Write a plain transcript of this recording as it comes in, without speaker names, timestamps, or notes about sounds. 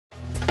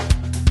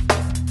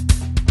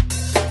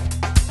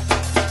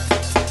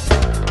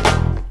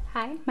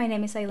Hi, my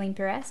name is Eylene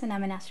Pirez and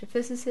I'm an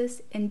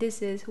astrophysicist, and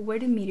this is Where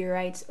do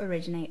Meteorites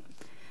Originate?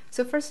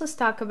 So first let's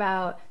talk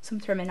about some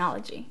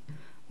terminology.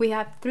 We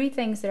have three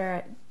things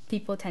that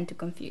people tend to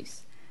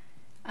confuse.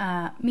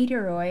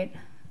 Meteoroid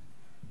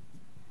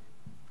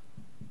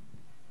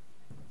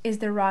is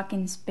the rock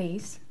in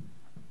space.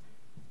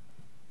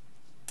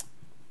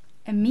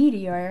 A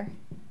meteor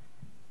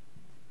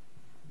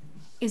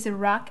is a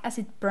rock as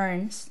it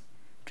burns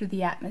through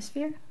the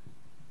atmosphere.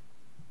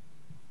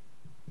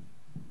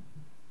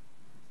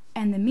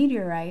 And the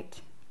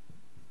meteorite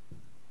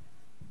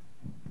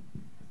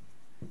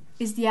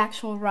is the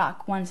actual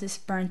rock once it's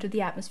burned to the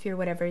atmosphere,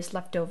 whatever is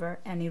left over,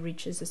 and it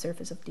reaches the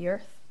surface of the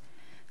earth.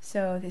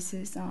 So this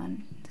is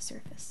on the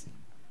surface.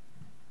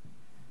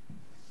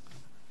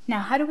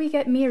 Now, how do we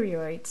get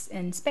meteoroids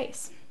in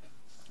space?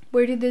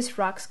 Where do these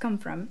rocks come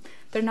from?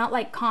 They're not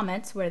like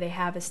comets where they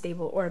have a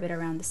stable orbit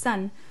around the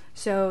sun,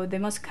 so they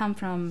must come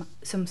from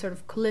some sort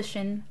of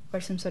collision or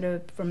some sort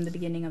of from the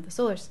beginning of the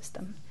solar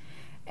system.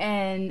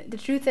 And the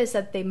truth is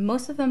that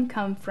most of them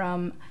come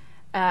from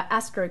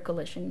asteroid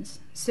collisions.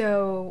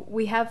 So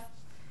we have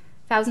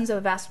thousands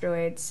of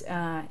asteroids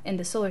in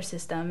the solar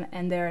system,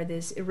 and there are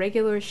these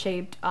irregular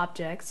shaped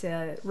objects,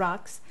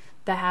 rocks,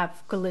 that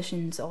have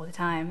collisions all the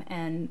time,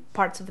 and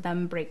parts of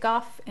them break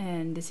off,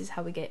 and this is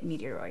how we get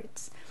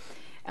meteoroids.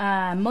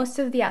 Most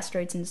of the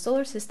asteroids in the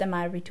solar system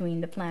are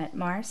between the planet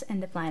Mars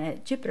and the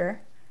planet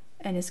Jupiter,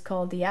 and is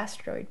called the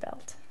asteroid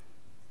belt.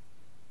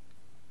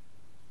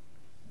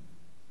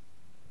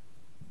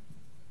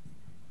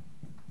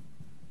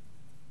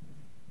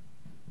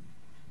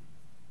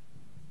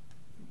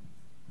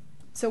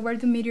 So where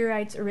do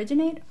meteorites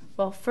originate?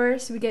 Well,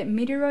 first we get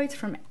meteoroids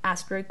from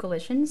asteroid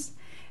collisions,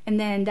 and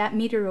then that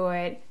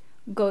meteoroid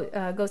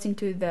goes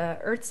into the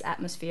Earth's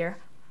atmosphere,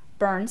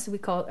 burns.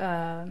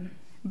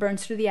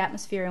 Burns through the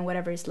atmosphere, and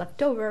whatever is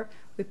left over,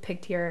 we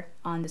picked here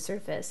on the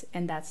surface,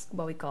 and that's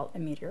what we call a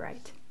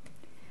meteorite.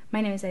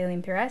 My name is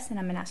Eylene Pirez, and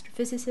I'm an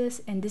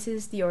astrophysicist, and this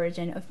is the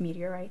origin of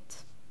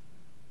meteorites.